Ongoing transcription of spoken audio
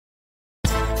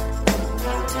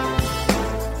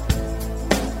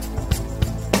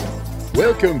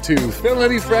Welcome to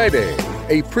Felony Friday,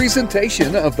 a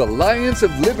presentation of the Lions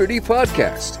of Liberty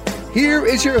podcast. Here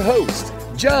is your host,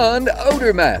 John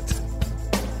Odermatt.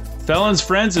 Felons,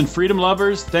 friends, and freedom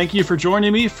lovers, thank you for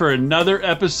joining me for another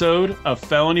episode of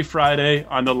Felony Friday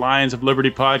on the Lions of Liberty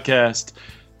podcast.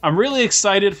 I'm really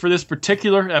excited for this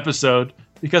particular episode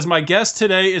because my guest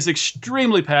today is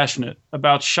extremely passionate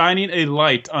about shining a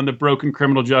light on the broken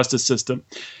criminal justice system.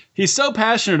 He's so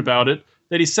passionate about it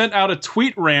that he sent out a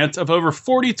tweet rant of over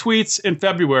 40 tweets in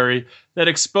February that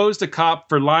exposed a cop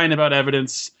for lying about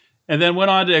evidence and then went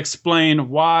on to explain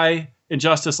why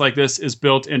injustice like this is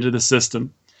built into the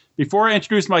system. Before I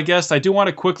introduce my guest, I do want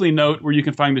to quickly note where you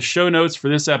can find the show notes for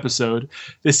this episode.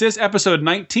 This is episode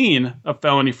 19 of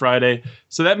Felony Friday,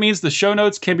 so that means the show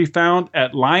notes can be found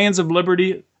at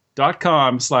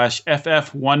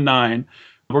lionsofliberty.com/ff19.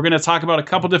 We're going to talk about a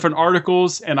couple different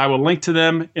articles, and I will link to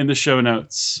them in the show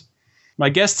notes. My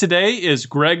guest today is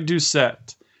Greg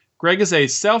Doucette. Greg is a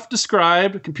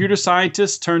self-described computer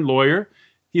scientist turned lawyer.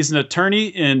 He's an attorney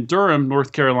in Durham,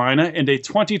 North Carolina, and a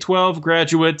 2012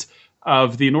 graduate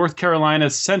of the North Carolina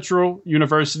Central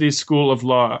University School of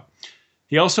Law.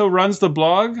 He also runs the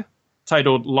blog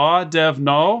titled Law Dev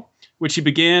Null, which he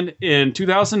began in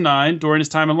 2009 during his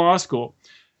time in law school.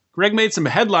 Greg made some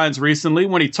headlines recently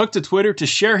when he took to Twitter to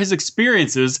share his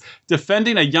experiences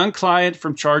defending a young client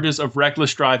from charges of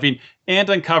reckless driving and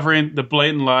uncovering the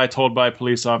blatant lie told by a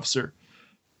police officer.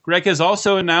 Greg has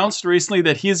also announced recently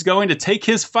that he is going to take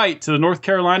his fight to the North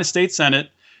Carolina State Senate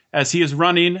as he is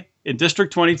running in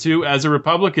District 22 as a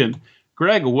Republican.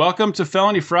 Greg, welcome to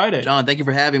Felony Friday. John, thank you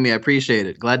for having me. I appreciate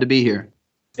it. Glad to be here.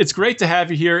 It's great to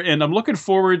have you here, and I'm looking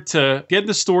forward to getting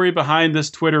the story behind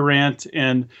this Twitter rant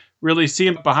and really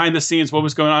seeing behind the scenes what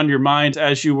was going on in your mind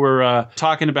as you were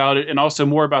talking about it, and also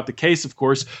more about the case, of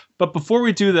course. But before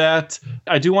we do that,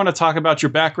 I do want to talk about your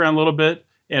background a little bit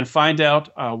and find out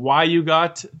why you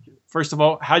got, first of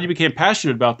all, how you became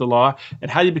passionate about the law and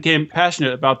how you became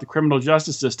passionate about the criminal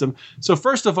justice system. So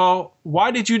first of all, why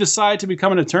did you decide to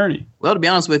become an attorney? Well, to be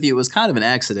honest with you, it was kind of an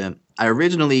accident. I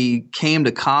originally came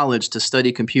to college to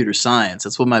study computer science.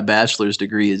 That's what my bachelor's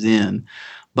degree is in.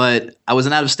 But I was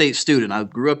an out-of-state student. I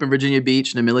grew up in Virginia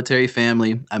Beach in a military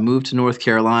family. I moved to North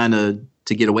Carolina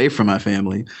to get away from my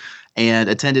family and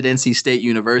attended NC State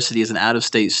University as an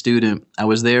out-of-state student. I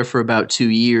was there for about 2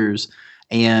 years,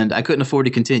 and I couldn't afford to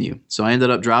continue. So I ended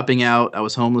up dropping out. I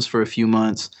was homeless for a few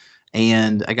months,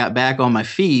 and I got back on my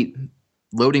feet,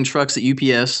 loading trucks at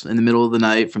UPS in the middle of the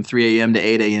night from 3 a.m. to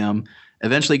 8 a.m.,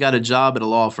 eventually got a job at a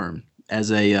law firm as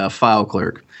a file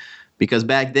clerk. Because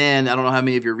back then, I don't know how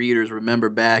many of your readers remember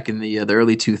back in the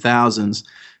early 2000s,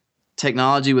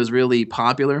 technology was really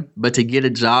popular. But to get a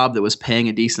job that was paying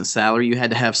a decent salary, you had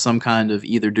to have some kind of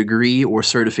either degree or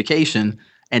certification.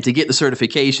 And to get the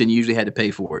certification, you usually had to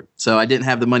pay for it. So I didn't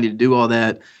have the money to do all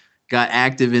that. Got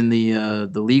active in the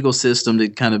legal system to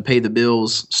kind of pay the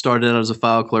bills. Started out as a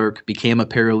file clerk, became a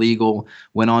paralegal,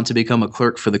 went on to become a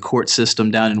clerk for the court system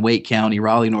down in Wake County,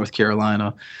 Raleigh, North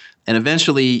Carolina. And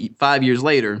eventually, 5 years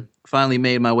later, finally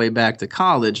made my way back to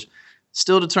college,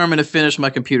 still determined to finish my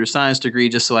computer science degree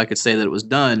just so I could say that it was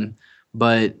done,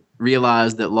 but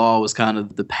realized that law was kind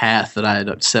of the path that I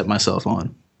had set myself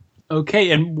on.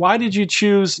 Okay, and why did you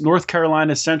choose North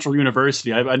Carolina Central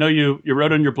University? I know you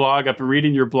wrote on your blog, I've been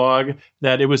reading your blog,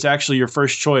 that it was actually your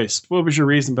first choice. What was your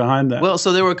reason behind that? Well,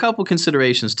 so there were a couple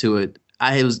considerations to it.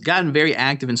 I had gotten very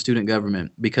active in student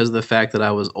government because of the fact that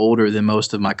I was older than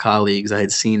most of my colleagues. I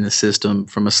had seen the system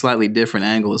from a slightly different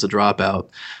angle as a dropout.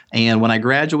 And when I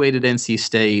graduated NC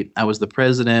State, I was the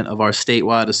president of our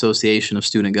statewide association of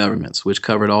student governments, which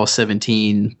covered all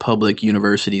 17 public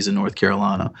universities in North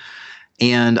Carolina.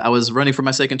 And I was running for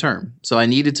my second term. So I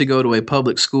needed to go to a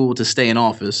public school to stay in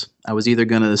office. I was either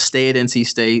going to stay at NC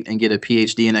State and get a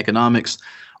PhD in economics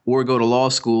or go to law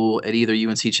school at either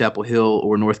UNC Chapel Hill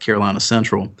or North Carolina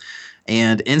Central.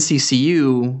 And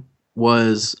NCCU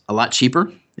was a lot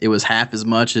cheaper. It was half as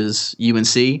much as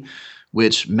UNC,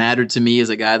 which mattered to me as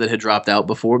a guy that had dropped out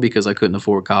before because I couldn't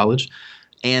afford college.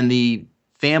 And the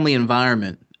family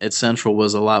environment at Central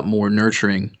was a lot more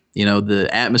nurturing. You know,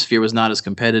 the atmosphere was not as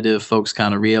competitive. Folks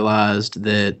kind of realized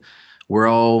that we're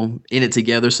all in it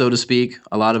together, so to speak.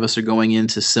 A lot of us are going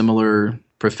into similar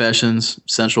professions.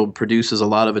 Central produces a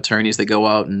lot of attorneys that go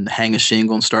out and hang a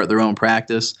shingle and start their own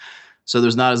practice. So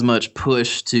there's not as much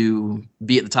push to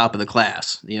be at the top of the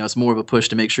class. You know, it's more of a push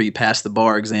to make sure you pass the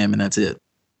bar exam and that's it.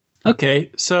 Okay,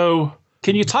 so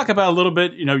can you talk about a little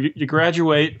bit, you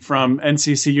graduate from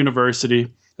NCC University,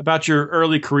 about your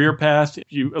early career path.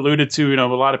 You alluded to, a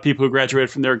lot of people who graduated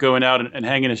from there going out and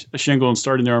hanging a shingle and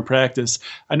starting their own practice.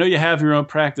 I know you have your own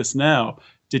practice now.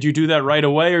 Did you do that right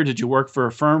away, or did you work for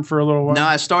a firm for a little while? No,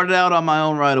 I started out on my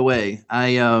own right away. I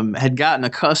had gotten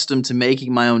accustomed to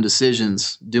making my own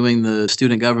decisions, doing the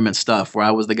student government stuff where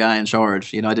I was the guy in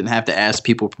charge. I didn't have to ask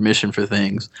people permission for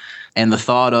things. And the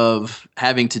thought of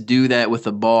having to do that with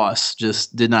a boss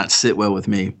just did not sit well with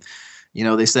me.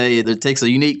 They say it takes a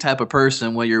unique type of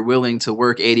person when you're willing to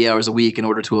work 80 hours a week in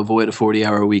order to avoid a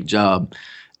 40-hour-a-week job.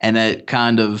 And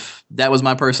that was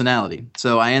my personality.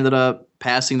 So I ended up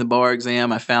passing the bar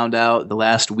exam. I found out the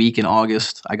last week in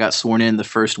August. I got sworn in the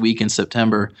first week in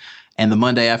September. And the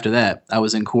Monday after that, I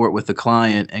was in court with the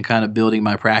client and kind of building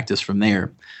my practice from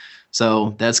there.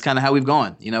 So that's kind of how we've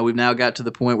gone. We've now got to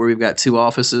the point where we've got 2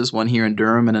 offices, one here in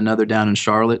Durham and another down in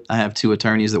Charlotte. I have 2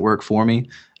 attorneys that work for me,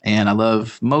 and I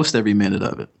love most every minute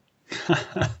of it.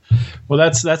 Well,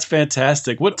 that's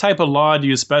fantastic. What type of law do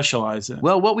you specialize in?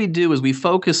 Well, what we do is we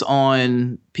focus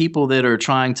on people that are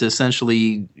trying to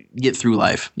essentially get through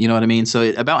life. You know what I mean? So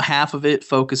about half of it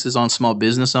focuses on small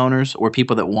business owners or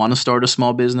people that want to start a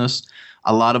small business.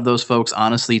 A lot of those folks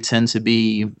honestly tend to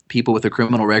be people with a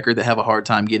criminal record that have a hard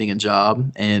time getting a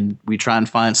job. And we try and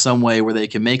find some way where they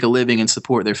can make a living and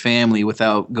support their family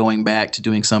without going back to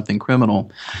doing something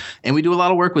criminal. And we do a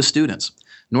lot of work with students.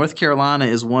 North Carolina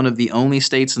is one of the only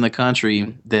states in the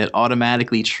country that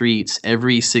automatically treats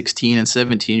every 16 and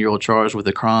 17-year-old charged with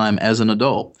a crime as an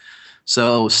adult.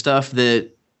 So stuff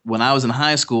that when I was in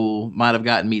high school might have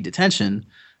gotten me detention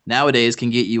nowadays can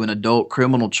get you an adult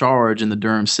criminal charge in the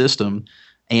Durham system.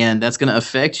 And that's going to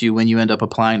affect you when you end up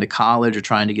applying to college or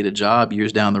trying to get a job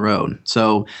years down the road.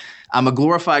 So I'm a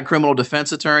glorified criminal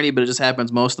defense attorney, but it just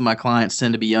happens most of my clients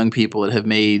tend to be young people that have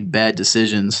made bad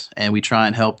decisions, and we try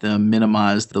and help them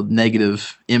minimize the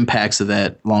negative impacts of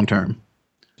that long term.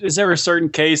 Is there a certain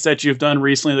case that you've done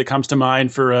recently that comes to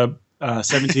mind for a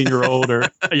 17-year-old or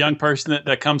a young person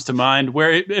that comes to mind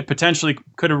where it potentially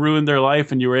could have ruined their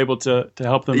life and you were able to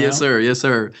help them out? Yes, sir. Yes,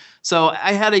 sir. So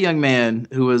I had a young man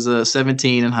who was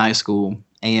 17 in high school.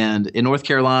 And in North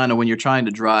Carolina, when you're trying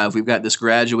to drive, we've got this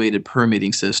graduated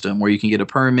permitting system where you can get a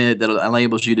permit that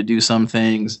enables you to do some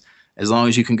things. As long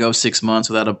as you can go 6 months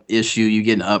without an issue, you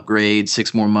get an upgrade.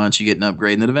 6 more months, you get an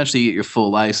upgrade. And then eventually you get your full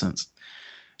license.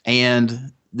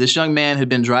 And this young man had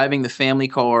been driving the family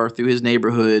car through his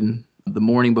neighborhood the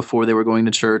morning before they were going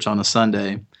to church on a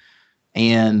Sunday.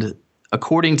 And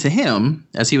according to him,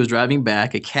 as he was driving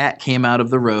back, a cat came out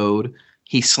of the road.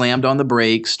 He slammed on the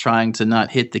brakes, trying to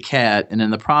not hit the cat, and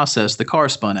in the process, the car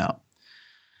spun out.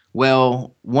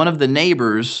 Well, one of the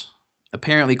neighbors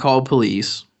apparently called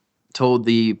police, told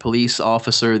the police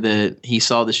officer that he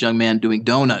saw this young man doing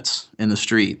donuts in the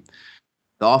street.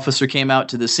 The officer came out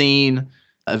to the scene,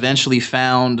 eventually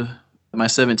found my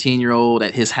 17-year-old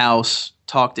at his house,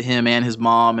 talked to him and his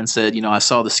mom and said, I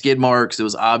saw the skid marks. It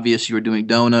was obvious you were doing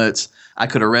donuts. I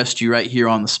could arrest you right here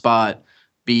on the spot.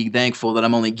 Be thankful that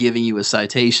I'm only giving you a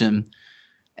citation.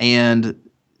 And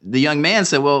the young man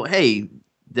said, well, hey,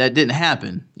 that didn't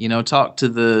happen. Talked to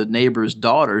the neighbor's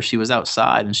daughter. She was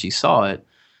outside and she saw it.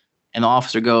 And the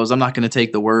officer goes, I'm not going to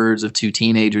take the words of 2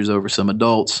 teenagers over some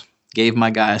adults. Gave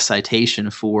my guy a citation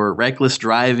for reckless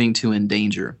driving to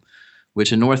endanger,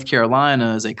 which in North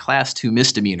Carolina is a class 2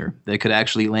 misdemeanor that could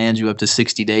actually land you up to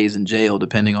 60 days in jail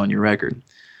depending on your record.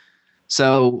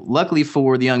 So luckily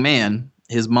for the young man,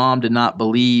 his mom did not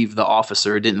believe the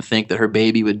officer, didn't think that her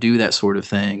baby would do that sort of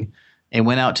thing, and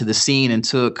went out to the scene and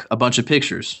took a bunch of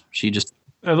pictures.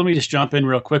 Let me just jump in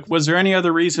real quick. Was there any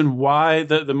other reason why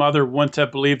the mother wouldn't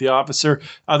have believed the officer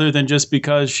other than just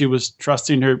because she was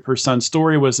trusting her son's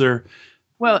story? Was there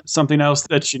something else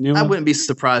that she knew? I wouldn't be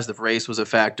surprised if race was a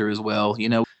factor as well.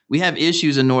 We have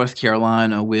issues in North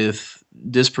Carolina with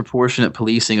disproportionate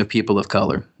policing of people of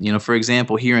color. For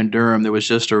example, here in Durham, there was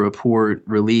just a report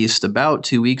released about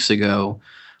 2 weeks ago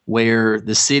where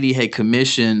the city had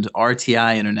commissioned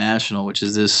RTI International, which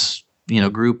is this,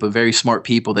 group of very smart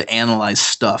people that analyze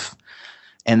stuff.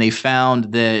 And they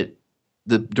found that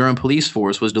the Durham police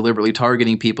force was deliberately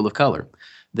targeting people of color.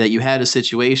 That you had a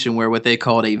situation where what they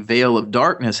called a veil of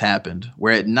darkness happened,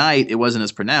 where at night it wasn't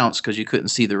as pronounced because you couldn't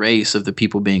see the race of the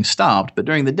people being stopped. But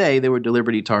during the day, they were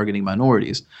deliberately targeting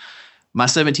minorities. My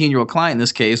 17-year-old client in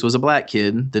this case was a black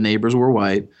kid. The neighbors were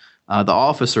white. The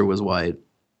officer was white.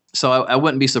 So I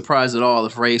wouldn't be surprised at all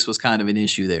if race was kind of an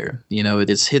issue there.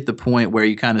 It's hit the point where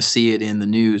you kind of see it in the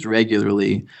news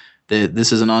regularly that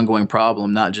this is an ongoing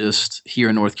problem, not just here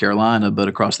in North Carolina, but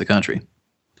across the country.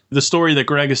 The story that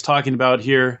Greg is talking about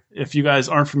here, if you guys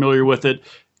aren't familiar with it,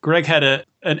 Greg had an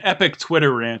epic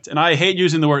Twitter rant. And I hate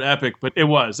using the word epic, but it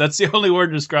was. That's the only word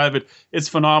to describe it. It's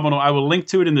phenomenal. I will link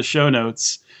to it in the show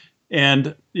notes.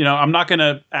 And, I'm not going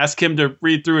to ask him to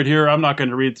read through it here. I'm not going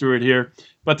to read through it here.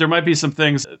 But there might be some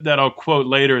things that I'll quote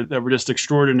later that were just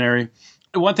extraordinary.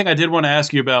 One thing I did want to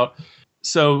ask you about,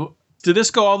 so did this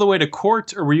go all the way to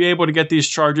court, or were you able to get these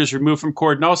charges removed from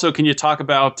court? And also, can you talk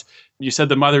about, you said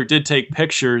the mother did take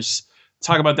pictures.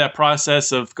 Talk about that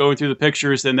process of going through the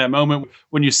pictures and that moment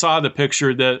when you saw the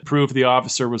picture that proved the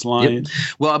officer was lying. Yep.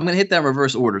 Well, I'm going to hit that in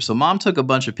reverse order. So mom took a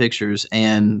bunch of pictures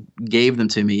and gave them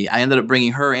to me. I ended up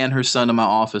bringing her and her son to my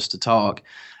office to talk.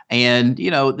 And,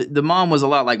 the mom was a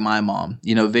lot like my mom,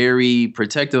 very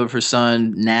protective of her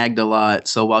son, nagged a lot.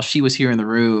 So while she was here in the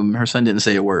room, her son didn't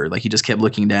say a word. Like, he just kept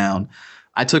looking down.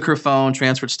 I took her phone,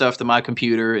 transferred stuff to my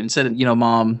computer and said,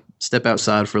 Mom, step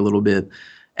outside for a little bit.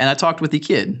 And I talked with the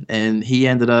kid, and he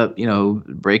ended up,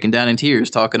 breaking down in tears,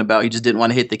 talking about he just didn't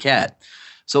want to hit the cat.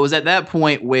 So it was at that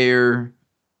point where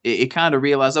it kind of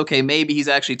realized, okay, maybe he's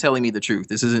actually telling me the truth.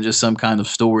 This isn't just some kind of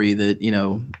story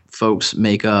that, folks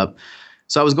make up.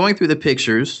 So I was going through the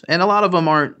pictures, and a lot of them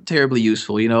aren't terribly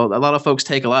useful. A lot of folks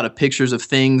take a lot of pictures of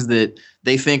things that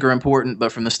they think are important,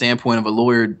 but from the standpoint of a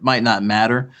lawyer, might not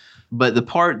matter. But the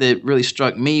part that really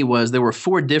struck me was there were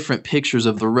 4 different pictures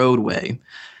of the roadway.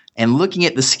 And looking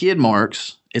at the skid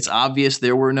marks, it's obvious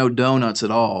there were no donuts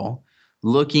at all.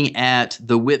 Looking at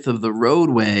the width of the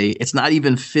roadway, it's not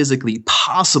even physically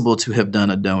possible to have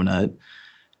done a donut.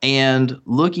 And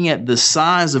looking at the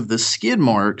size of the skid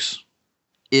marks,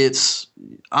 it's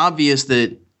obvious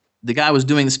that the guy was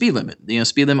doing the speed limit. The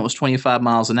speed limit was 25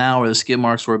 miles an hour. The skid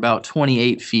marks were about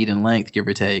 28 feet in length, give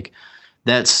or take.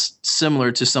 That's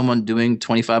similar to someone doing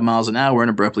 25 miles an hour and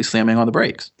abruptly slamming on the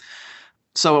brakes.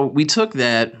 So we took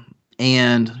that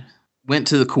and went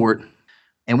to the court.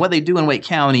 And what they do in Wake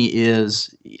County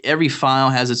is every file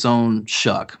has its own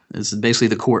shuck. It's basically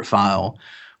the court file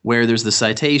where there's the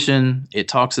citation. It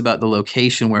talks about the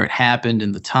location where it happened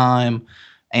and the time.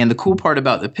 And the cool part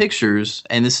about the pictures,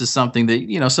 and this is something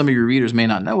that, some of your readers may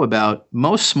not know about,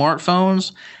 most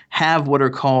smartphones have what are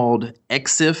called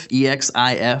EXIF,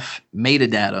 E-X-I-F,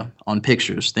 metadata on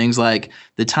pictures. Things like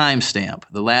the timestamp,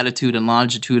 the latitude and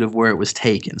longitude of where it was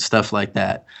taken, stuff like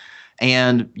that.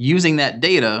 And using that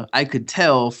data, I could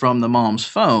tell from the mom's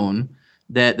phone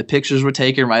that the pictures were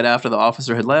taken right after the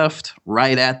officer had left,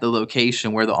 right at the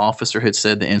location where the officer had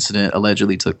said the incident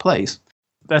allegedly took place.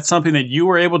 That's something that you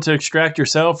were able to extract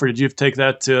yourself, or did you take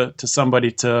that to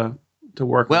somebody to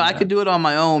work with? Well, I could do it on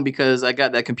my own because I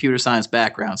got that computer science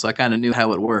background, so I kind of knew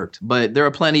how it worked. But there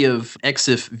are plenty of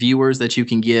EXIF viewers that you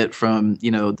can get from,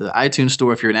 the iTunes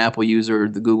store if you're an Apple user,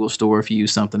 the Google store if you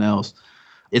use something else.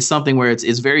 It's something where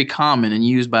it's very common and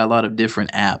used by a lot of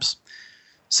different apps.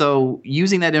 So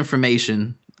using that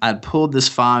information, I pulled this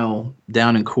file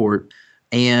down in court,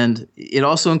 and it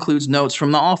also includes notes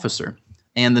from the officer.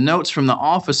 And the notes from the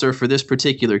officer for this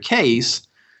particular case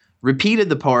repeated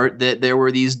the part that there were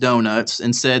these donuts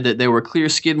and said that there were clear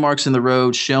skid marks in the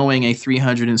road showing a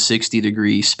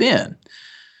 360-degree spin.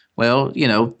 Well,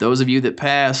 those of you that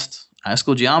passed high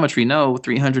school geometry know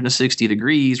 360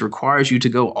 degrees requires you to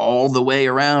go all the way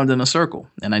around in a circle.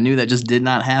 And I knew that just did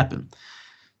not happen.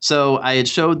 So I had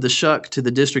showed the shuck to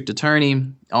the district attorney,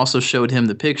 also showed him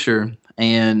the picture,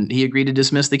 and he agreed to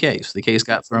dismiss the case. The case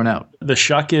got thrown out. The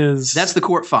shuck is? That's the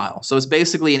court file. So it's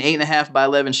basically an 8.5 by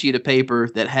 11 sheet of paper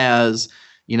that has,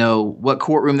 what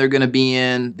courtroom they're going to be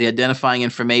in, the identifying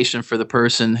information for the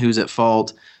person who's at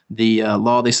fault, the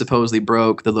law they supposedly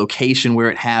broke, the location where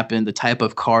it happened, the type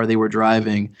of car they were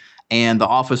driving, and the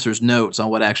officer's notes on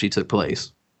what actually took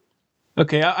place.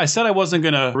 Okay, I said I wasn't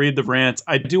going to read the rant.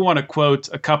 I do want to quote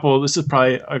a couple. This is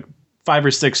probably 5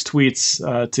 or 6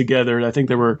 tweets together. I think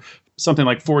there were something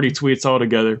like 40 tweets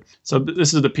altogether. So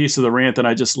this is the piece of the rant that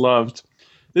I just loved.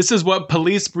 This is what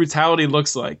police brutality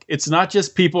looks like. It's not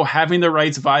just people having their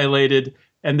rights violated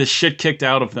and the shit kicked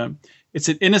out of them. It's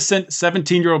an innocent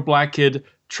 17-year-old black kid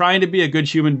trying to be a good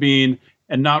human being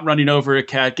and not running over a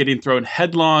cat getting thrown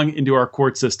headlong into our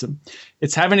court system.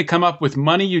 It's having to come up with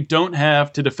money you don't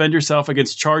have to defend yourself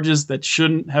against charges that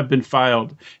shouldn't have been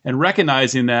filed, and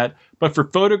recognizing that, but for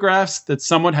photographs that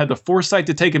someone had the foresight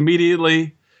to take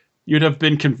immediately, you'd have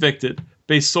been convicted,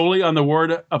 based solely on the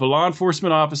word of a law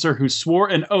enforcement officer who swore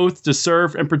an oath to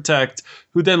serve and protect,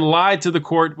 who then lied to the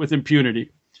court with impunity.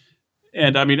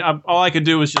 And I mean, all I could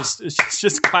do was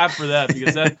just clap for that,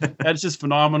 because that's just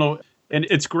phenomenal. And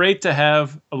it's great to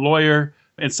have a lawyer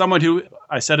and someone who,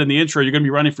 I said in the intro, you're going to be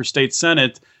running for state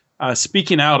senate.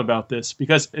 speaking out about this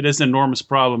because it is an enormous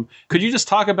problem. Could you just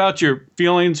talk about your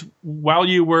feelings while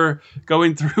you were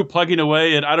going through plugging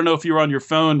away? And I don't know if you were on your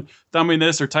phone thumbing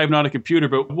this or typing on a computer,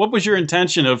 but what was your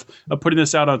intention of putting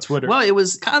this out on Twitter? Well, it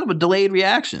was kind of a delayed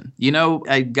reaction.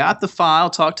 I got the file,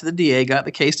 talked to the DA, got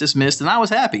the case dismissed, and I was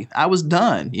happy. I was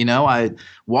done. I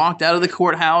walked out of the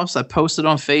courthouse. I posted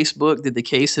on Facebook that the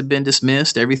case had been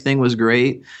dismissed. Everything was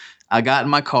great. I got in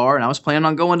my car and I was planning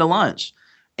on going to lunch.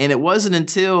 And it wasn't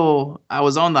until I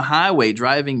was on the highway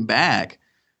driving back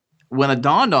when it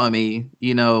dawned on me,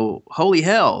 holy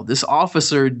hell, this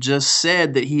officer just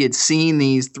said that he had seen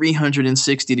these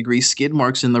 360-degree skid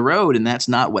marks in the road, and that's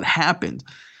not what happened.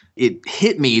 It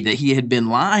hit me that he had been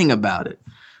lying about it.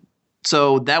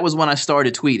 So that was when I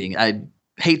started tweeting. I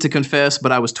hate to confess,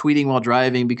 but I was tweeting while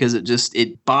driving because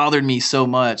it bothered me so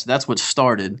much. That's what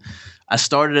started. I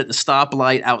started at the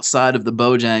stoplight outside of the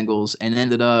Bojangles and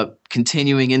ended up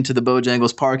continuing into the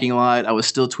Bojangles parking lot. I was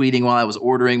still tweeting while I was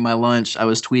ordering my lunch. I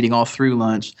was tweeting all through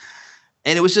lunch.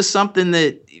 And it was just something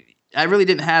that I really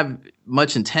didn't have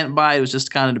much intent by. It was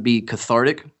just kind of to be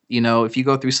cathartic. If you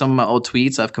go through some of my old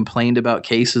tweets, I've complained about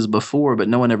cases before, but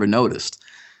no one ever noticed.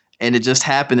 And it just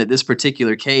happened that this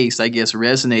particular case, I guess,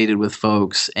 resonated with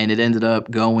folks, and it ended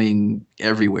up going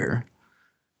everywhere.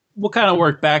 We'll kind of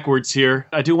work backwards here.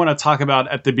 I do want to talk about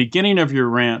at the beginning of your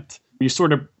rant, you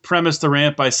sort of premise the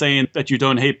rant by saying that you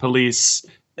don't hate police,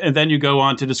 and then you go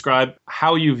on to describe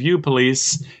how you view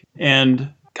police.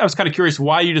 And I was kind of curious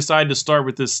why you decided to start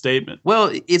with this statement.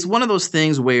 Well, it's one of those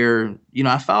things where,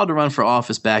 I filed to run for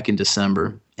office back in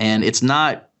December, and it's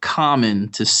not common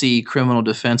to see criminal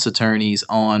defense attorneys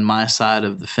on my side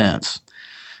of the fence.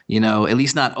 At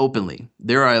least not openly.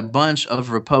 There are a bunch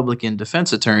of Republican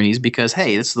defense attorneys because,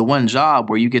 hey, it's the one job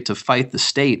where you get to fight the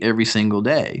state every single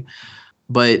day.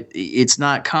 But it's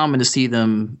not common to see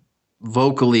them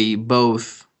vocally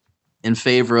both in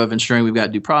favor of ensuring we've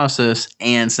got due process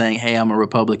and saying, hey, I'm a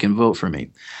Republican, vote for me.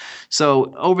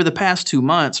 So over the past 2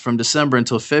 months, from December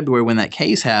until February when that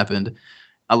case happened,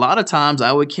 a lot of times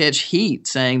I would catch heat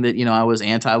saying that, I was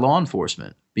anti-law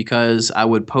enforcement. Because I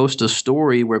would post a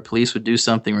story where police would do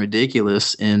something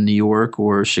ridiculous in New York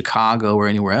or Chicago or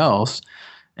anywhere else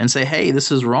and say, hey,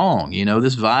 this is wrong.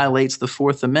 This violates the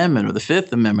Fourth Amendment or the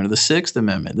Fifth Amendment or the Sixth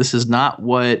Amendment. This is not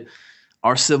what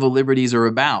our civil liberties are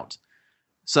about.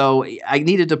 So I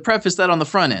needed to preface that on the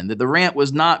front end, that the rant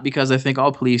was not because I think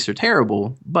all police are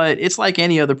terrible, but it's like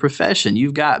any other profession.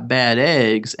 You've got bad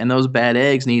eggs, and those bad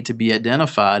eggs need to be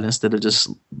identified instead of just,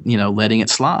 letting it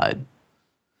slide.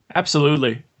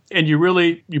 Absolutely. And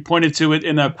you pointed to it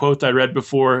in that quote I read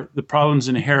before, the problem's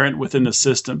inherent within the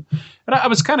system. And I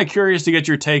was kind of curious to get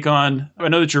your take on, I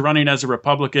know that you're running as a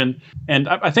Republican, and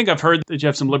I think I've heard that you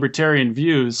have some libertarian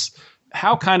views,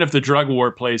 how kind of the drug war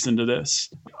plays into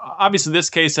this. Obviously, this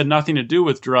case had nothing to do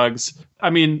with drugs.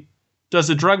 Does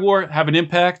the drug war have an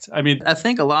impact? I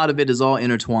think a lot of it is all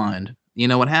intertwined.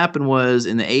 What happened was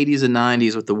in the 80s and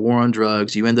 90s with the war on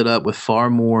drugs, you ended up with far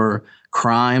more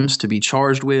crimes to be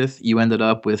charged with. You ended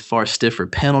up with far stiffer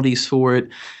penalties for it.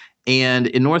 And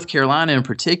in North Carolina in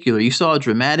particular, you saw a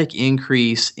dramatic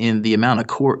increase in the amount of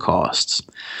court costs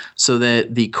so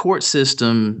that the court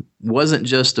system wasn't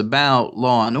just about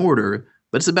law and order,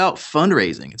 but it's about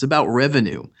fundraising. It's about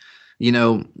revenue.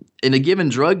 In a given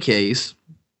drug case,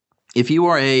 if you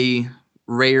are a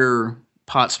rare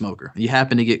pot smoker, you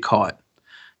happen to get caught,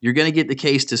 you're going to get the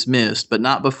case dismissed, but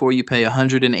not before you pay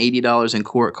 $180 in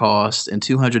court costs and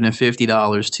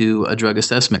 $250 to a drug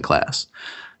assessment class.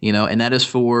 And that is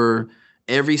for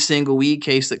every single weed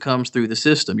case that comes through the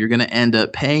system. You're going to end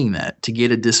up paying that to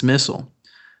get a dismissal.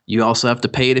 You also have to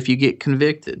pay it if you get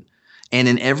convicted. And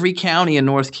in every county in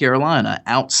North Carolina,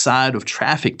 outside of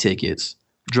traffic tickets,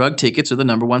 drug tickets are the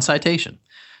number one citation.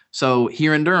 So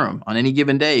here in Durham, on any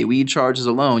given day, weed charges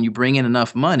alone, you bring in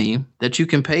enough money that you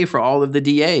can pay for all of the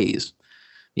DAs.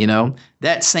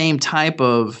 That same type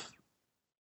of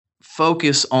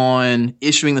focus on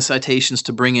issuing the citations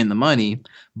to bring in the money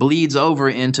bleeds over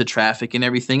into traffic and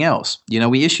everything else.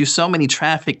 We issue so many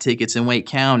traffic tickets in Wake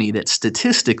County that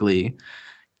statistically,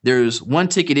 there's one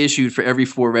ticket issued for every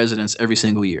 4 residents every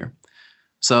single year.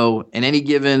 So in any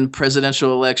given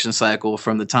presidential election cycle,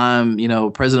 from the time,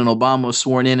 President Obama was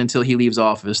sworn in until he leaves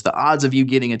office, the odds of you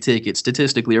getting a ticket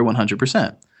statistically are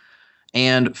 100%.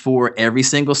 And for every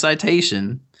single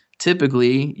citation,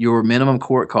 typically your minimum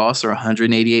court costs are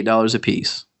 $188 a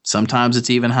piece. Sometimes it's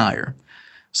even higher.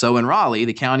 So in Raleigh,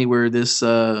 the county where this,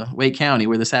 Wake County,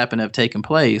 where this happened to have taken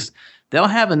place, they'll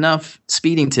have enough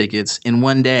speeding tickets in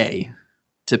one day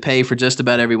to pay for just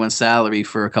about everyone's salary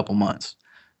for a couple months.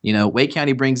 Wake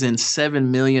County brings in $7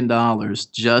 million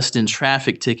just in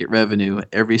traffic ticket revenue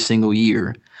every single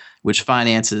year, which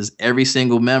finances every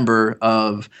single member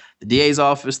of the DA's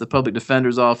office, the public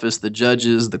defender's office, the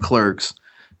judges, the clerks,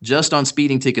 just on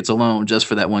speeding tickets alone, just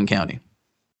for that one county.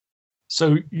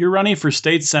 So you're running for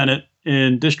state senate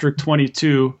in District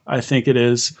 22, I think it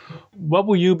is. What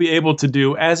will you be able to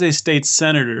do as a state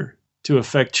senator to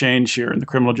affect change here in the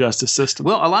criminal justice system?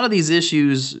 Well, a lot of these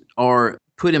issues are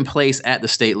put in place at the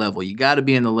state level. You got to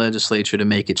be in the legislature to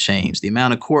make it change. The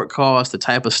amount of court costs, the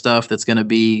type of stuff that's going to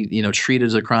be, treated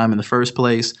as a crime in the first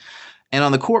place. And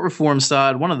on the court reform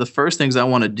side, one of the first things I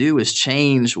want to do is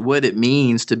change what it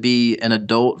means to be an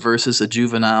adult versus a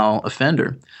juvenile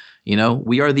offender.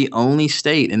 We are the only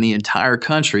state in the entire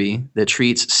country that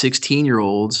treats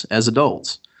 16-year-olds as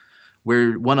adults.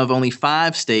 We're one of only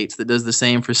 5 states that does the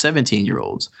same for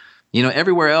 17-year-olds.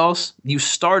 Everywhere else, you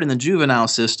start in the juvenile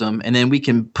system, and then we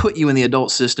can put you in the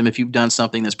adult system if you've done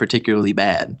something that's particularly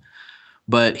bad.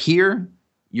 But here,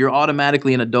 you're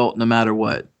automatically an adult no matter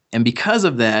what. And because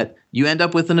of that, you end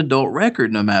up with an adult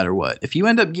record no matter what. If you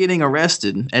end up getting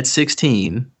arrested at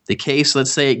 16, the case,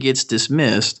 let's say it gets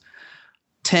dismissed,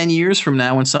 10 years from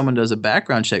now when someone does a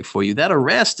background check for you, that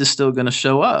arrest is still going to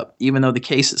show up, even though the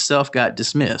case itself got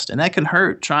dismissed. And that can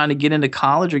hurt trying to get into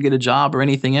college or get a job or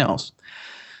anything else.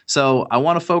 So I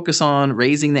want to focus on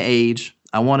raising the age.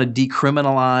 I want to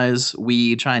decriminalize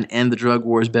weed, try and end the drug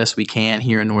war as best we can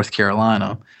here in North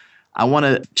Carolina. I want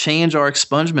to change our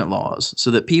expungement laws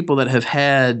so that people that have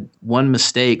had one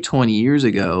mistake 20 years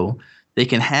ago, they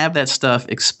can have that stuff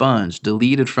expunged,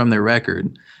 deleted from their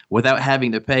record without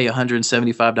having to pay a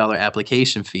 $175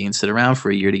 application fee and sit around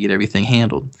for a year to get everything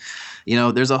handled.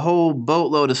 There's a whole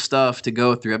boatload of stuff to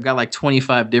go through. I've got like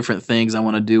 25 different things I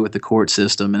want to do with the court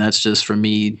system, and that's just for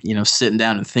me, sitting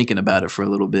down and thinking about it for a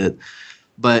little bit.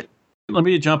 But let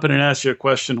me jump in and ask you a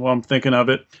question while I'm thinking of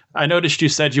it. I noticed you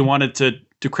said you wanted to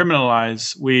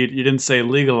decriminalize weed. You didn't say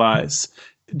legalize.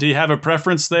 Do you have a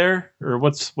preference there, or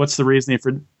what's the reasoning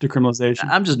for decriminalization?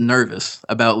 I'm just nervous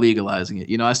about legalizing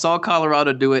it. I saw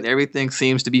Colorado do it. Everything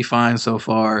seems to be fine so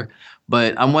far.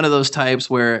 But I'm one of those types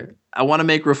where I want to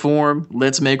make reform.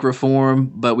 Let's make reform,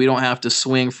 but we don't have to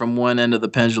swing from one end of the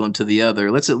pendulum to the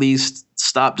other. Let's at least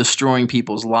stop destroying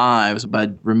people's lives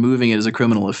by removing it as a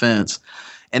criminal offense.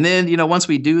 And then, once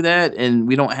we do that and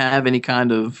we don't have any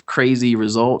kind of crazy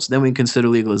results, then we can consider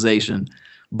legalization.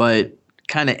 But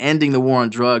kind of ending the war on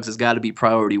drugs has got to be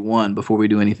priority one before we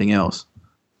do anything else.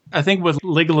 I think with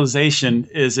legalization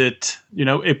it's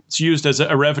used as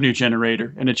a revenue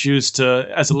generator, and it's used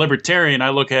to, as a libertarian,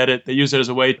 I look at it, they use it as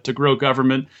a way to grow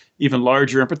government even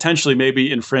larger and potentially maybe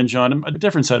infringe on a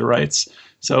different set of rights.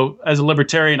 So as a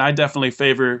libertarian, I definitely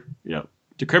favor,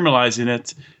 decriminalizing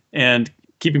it and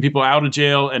keeping people out of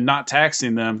jail and not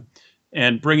taxing them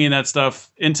and bringing that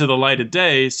stuff into the light of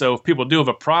day. So if people do have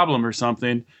a problem or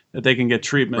something, that they can get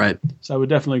treatment. Right. So I would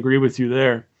definitely agree with you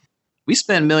there. We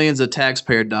spend millions of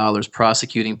taxpayer dollars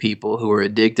prosecuting people who are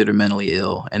addicted or mentally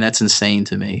ill, and that's insane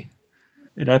to me.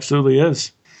 It absolutely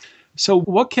is. So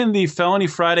what can the Felony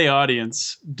Friday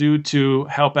audience do to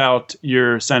help out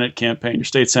your Senate campaign, your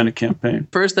state Senate campaign?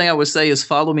 First thing I would say is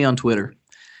follow me on Twitter.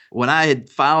 When I had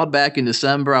filed back in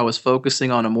December, I was focusing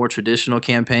on a more traditional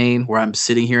campaign where I'm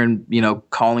sitting here and,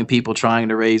 calling people trying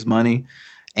to raise money.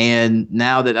 And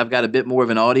now that I've got a bit more of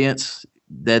an audience,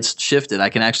 that's shifted. I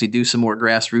can actually do some more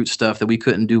grassroots stuff that we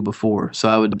couldn't do before. So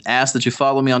I would ask that you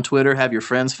follow me on Twitter, have your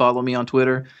friends follow me on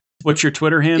Twitter. What's your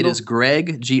Twitter handle? It is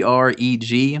Greg,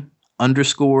 Greg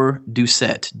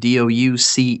 _Doucette,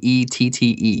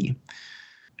 Doucette.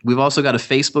 We've also got a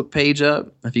Facebook page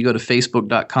up. If you go to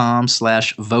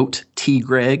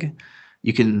facebook.com/votetgreg,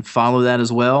 you can follow that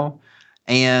as well.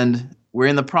 And we're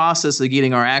in the process of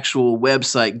getting our actual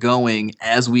website going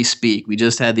as we speak. We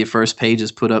just had the first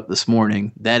pages put up this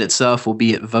morning. That itself will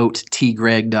be at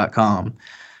votetgreg.com.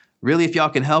 Really, if y'all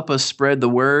can help us spread the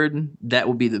word, that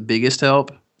will be the biggest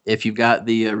help. If you've got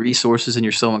the resources and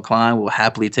you're so inclined, we'll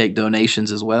happily take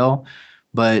donations as well.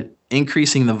 But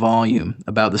increasing the volume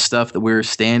about the stuff that we're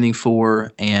standing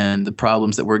for and the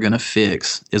problems that we're going to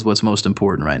fix is what's most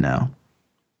important right now.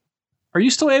 Are you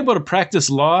still able to practice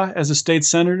law as a state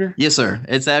senator? Yes, sir.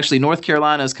 It's actually, North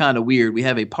Carolina is kind of weird. We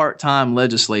have a part-time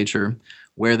legislature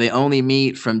where they only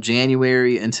meet from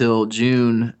January until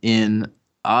June in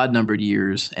odd-numbered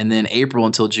years, and then April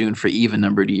until June for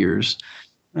even-numbered years.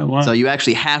 Oh, wow. So you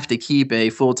actually have to keep a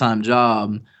full-time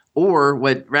job, or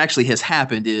what actually has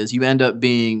happened is you end up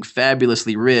being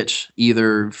fabulously rich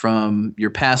either from your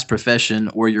past profession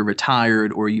or you're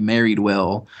retired or you married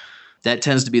well. that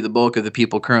tends to be the bulk of the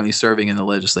people currently serving in the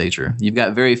legislature. You've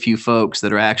got very few folks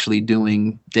that are actually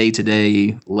doing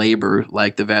day-to-day labor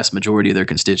like the vast majority of their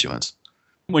constituents.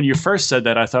 When you first said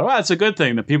that, I thought, well, it's a good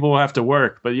thing that people will have to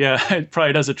work. But yeah, it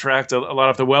probably does attract a lot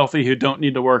of the wealthy who don't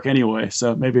need to work anyway.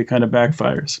 So maybe it kind of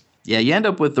backfires. Yeah, you end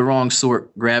up with the wrong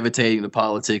sort gravitating to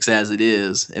politics as it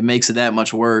is. It makes it that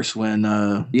much worse when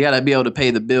you got to be able to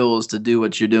pay the bills to do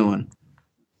what you're doing.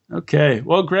 Okay.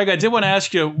 Well, Greg, I did want to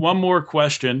ask you one more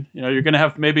question. You're going to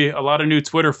have maybe a lot of new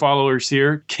Twitter followers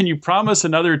here. Can you promise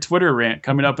another Twitter rant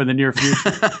coming up in the near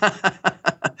future?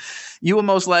 You will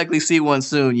most likely see one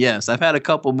soon, yes. I've had a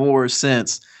couple more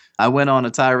since. I went on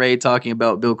a tirade talking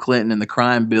about Bill Clinton and the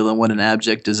crime bill and what an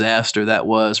abject disaster that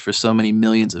was for so many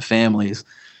millions of families.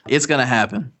 It's going to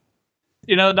happen.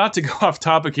 Not to go off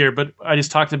topic here, but I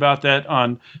just talked about that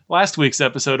on last week's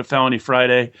episode of Felony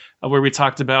Friday, where we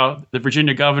talked about the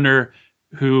Virginia governor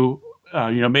who,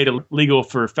 made it legal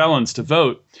for felons to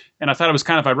vote. And I thought it was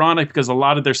kind of ironic because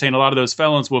they're saying a lot of those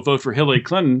felons will vote for Hillary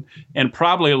Clinton, and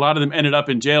probably a lot of them ended up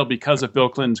in jail because of Bill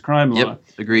Clinton's crime law. Yep,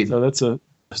 agreed. So that's a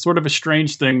sort of a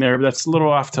strange thing there, but that's a little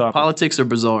off topic. Politics are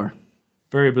bizarre.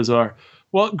 Very bizarre.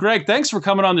 Well, Greg, thanks for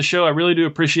coming on the show. I really do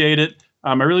appreciate it.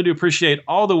 I really do appreciate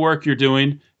all the work you're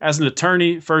doing as an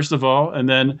attorney, first of all, and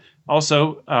then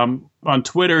also on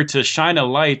Twitter to shine a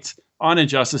light on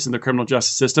injustice in the criminal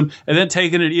justice system, and then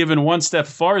taking it even one step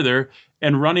farther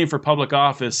and running for public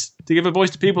office to give a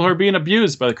voice to people who are being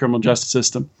abused by the criminal justice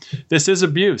system. This is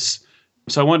abuse.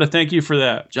 So I wanted to thank you for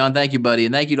that. John, thank you, buddy.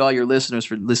 And thank you to all your listeners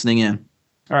for listening in.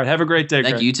 All right. Have a great day,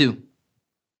 Thank Greg. you, you too.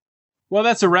 Well,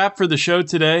 that's a wrap for the show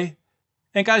today.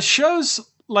 And guys, shows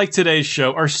like today's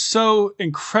show are so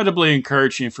incredibly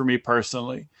encouraging for me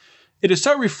personally. It is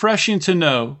so refreshing to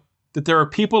know that there are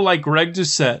people like Greg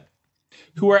Doucette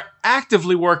who are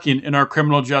actively working in our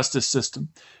criminal justice system,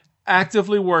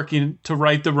 actively working to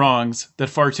right the wrongs that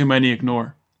far too many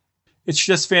ignore. It's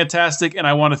just fantastic, and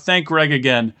I want to thank Greg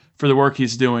again for the work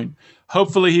he's doing.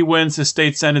 Hopefully he wins his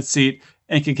state Senate seat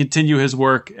and can continue his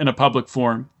work in a public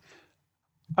forum.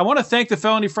 I want to thank the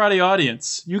Felony Friday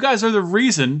audience. You guys are the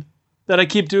reason that I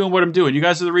keep doing what I'm doing. You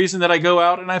guys are the reason that I go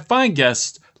out and I find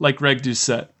guests like Greg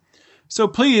Doucette. So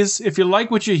please, if you like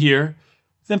what you hear,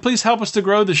 then please help us to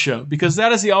grow the show, because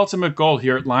that is the ultimate goal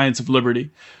here at Lions of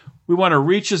Liberty. We want to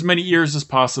reach as many ears as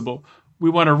possible. We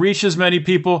want to reach as many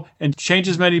people and change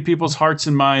as many people's hearts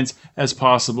and minds as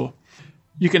possible.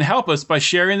 You can help us by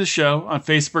sharing the show on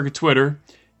Facebook and Twitter,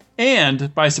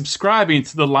 and by subscribing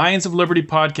to the Lions of Liberty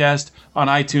podcast on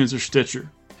iTunes or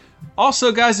Stitcher.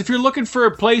 Also, guys, if you're looking for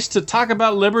a place to talk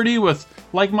about liberty with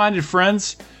like-minded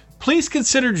friends, please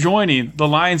consider joining the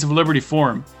Lions of Liberty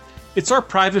Forum. It's our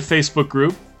private Facebook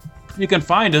group. You can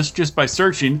find us just by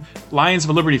searching Lions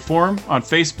of Liberty Forum on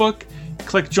Facebook.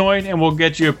 Click join and we'll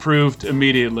get you approved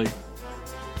immediately.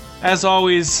 As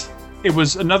always, it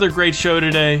was another great show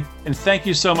today, and thank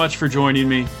you so much for joining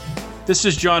me. This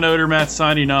is John Odermatt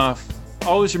signing off.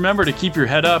 Always remember to keep your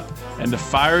head up and the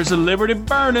fires of liberty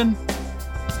burning.